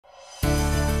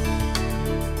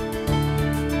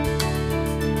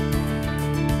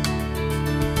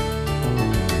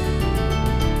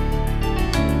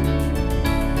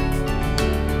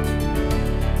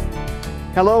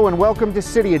Hello and welcome to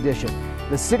City Edition,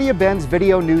 the City of Bend's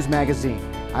video news magazine.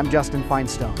 I'm Justin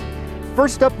Feinstone.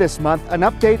 First up this month, an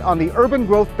update on the urban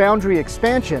growth boundary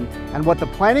expansion and what the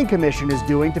Planning Commission is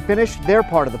doing to finish their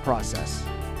part of the process.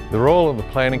 The role of the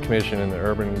Planning Commission in the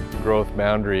urban growth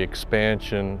boundary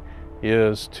expansion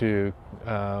is to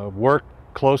work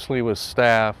closely with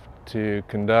staff to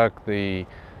conduct the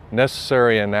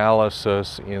necessary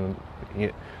analysis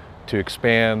to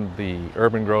expand the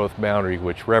urban growth boundary,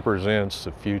 which represents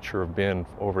the future of Bend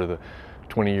over the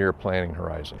 20-year planning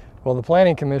horizon. Well, the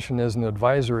Planning Commission is an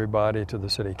advisory body to the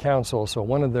City Council, so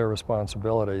one of their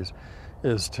responsibilities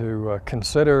is to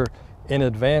consider in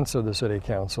advance of the City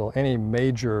Council any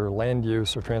major land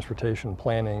use or transportation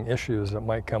planning issues that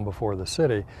might come before the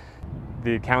city.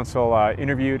 The council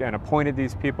interviewed and appointed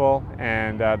these people,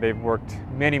 and they've worked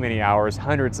many hours,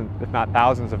 hundreds if not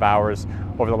thousands of hours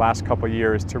over the last couple of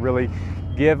years to really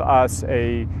give us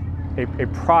a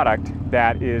product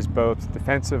that is both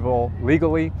defensible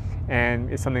legally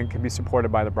and is something that can be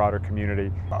supported by the broader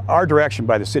community. Our direction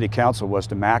by the City Council was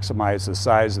to maximize the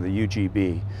size of the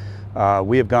UGB.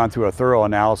 We have gone through a thorough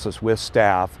analysis with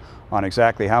staff on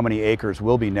exactly how many acres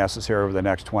will be necessary over the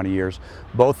next 20 years,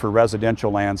 both for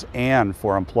residential lands and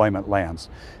for employment lands.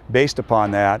 Based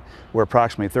upon that, we're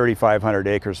approximately 3,500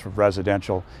 acres for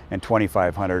residential and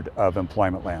 2,500 of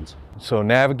employment lands. So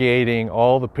navigating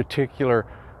all the particular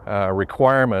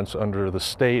requirements under the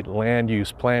state land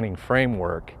use planning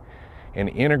framework and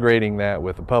integrating that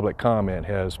with the public comment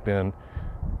has been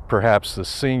perhaps the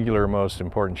singular most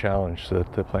important challenge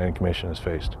that the Planning Commission has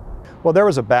faced. Well, there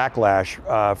was a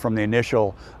backlash from the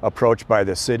initial approach by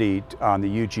the city on the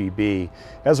UGB.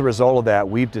 As a result of that,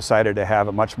 we've decided to have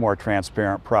a much more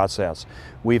transparent process.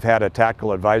 We've had a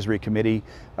tactical advisory committee,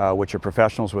 which are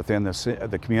professionals within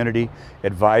the community,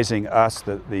 advising us,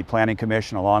 the Planning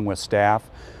Commission, along with staff,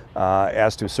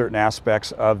 as to certain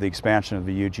aspects of the expansion of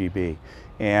the UGB.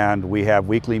 And we have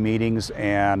weekly meetings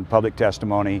and public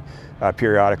testimony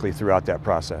periodically throughout that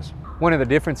process. One of the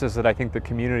differences that I think the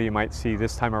community might see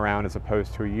this time around as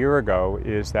opposed to a year ago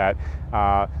is that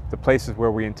the places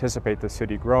where we anticipate the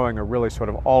city growing are really sort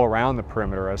of all around the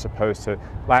perimeter, as opposed to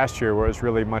last year where it was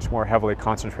really much more heavily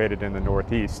concentrated in the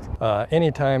northeast.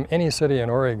 Anytime any city in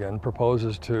Oregon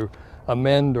proposes to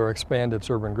amend or expand its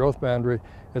urban growth boundary,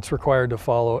 it's required to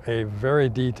follow a very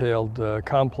detailed,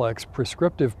 complex,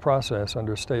 prescriptive process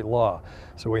under state law.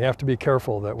 So we have to be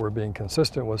careful that we're being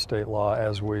consistent with state law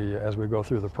as we go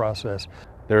through the process.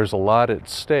 There's a lot at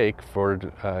stake for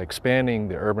expanding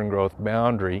the urban growth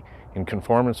boundary in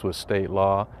conformance with state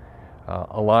law,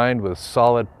 aligned with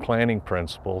solid planning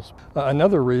principles.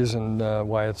 Another reason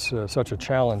why it's such a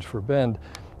challenge for Bend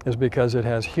is because it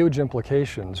has huge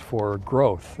implications for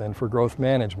growth and for growth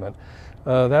management.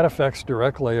 That affects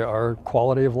directly our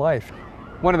quality of life.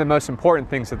 One of the most important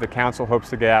things that the council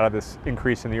hopes to get out of this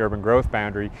increase in the urban growth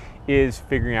boundary is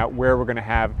figuring out where we're going to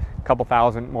have a couple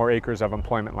thousand more acres of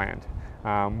employment land.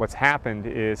 What's happened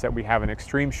is that we have an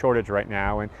extreme shortage right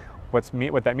now, and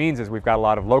what that means is we've got a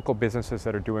lot of local businesses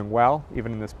that are doing well,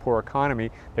 even in this poor economy.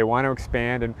 They want to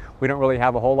expand, and we don't really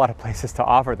have a whole lot of places to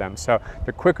offer them. So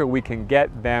the quicker we can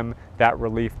get them that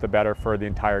relief, the better for the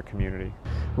entire community.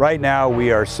 Right now,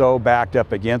 we are so backed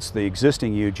up against the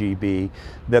existing UGB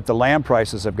that the land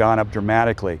prices have gone up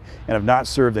dramatically and have not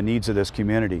served the needs of this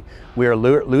community. We are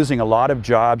losing a lot of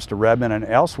jobs to Redmond and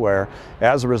elsewhere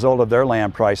as a result of their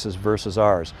land prices versus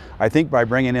ours. I think by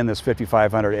bringing in this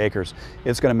 5,500 acres,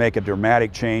 it's going to make a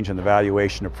dramatic change in the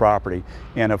valuation of property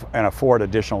and afford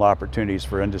additional opportunities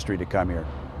for industry to come here.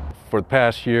 For the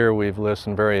past year, we've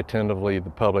listened very attentively to the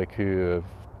public who have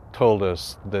told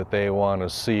us that they want to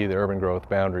see the urban growth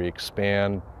boundary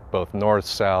expand both north,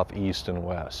 south, east, and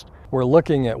west. We're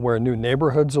looking at where new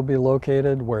neighborhoods will be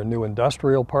located, where new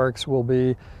industrial parks will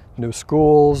be, new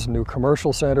schools, new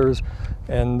commercial centers,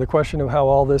 and the question of how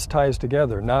all this ties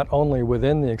together, not only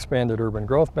within the expanded urban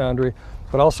growth boundary,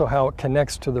 but also how it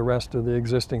connects to the rest of the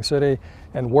existing city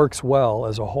and works well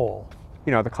as a whole.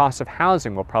 You know, the cost of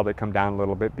housing will probably come down a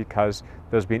little bit because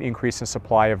there's been an increase in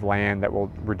supply of land that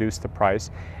will reduce the price.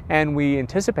 And we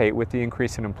anticipate with the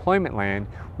increase in employment land,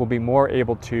 we'll be more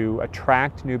able to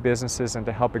attract new businesses and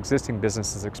to help existing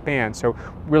businesses expand. So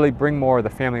really bring more of the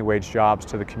family wage jobs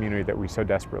to the community that we so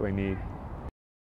desperately need.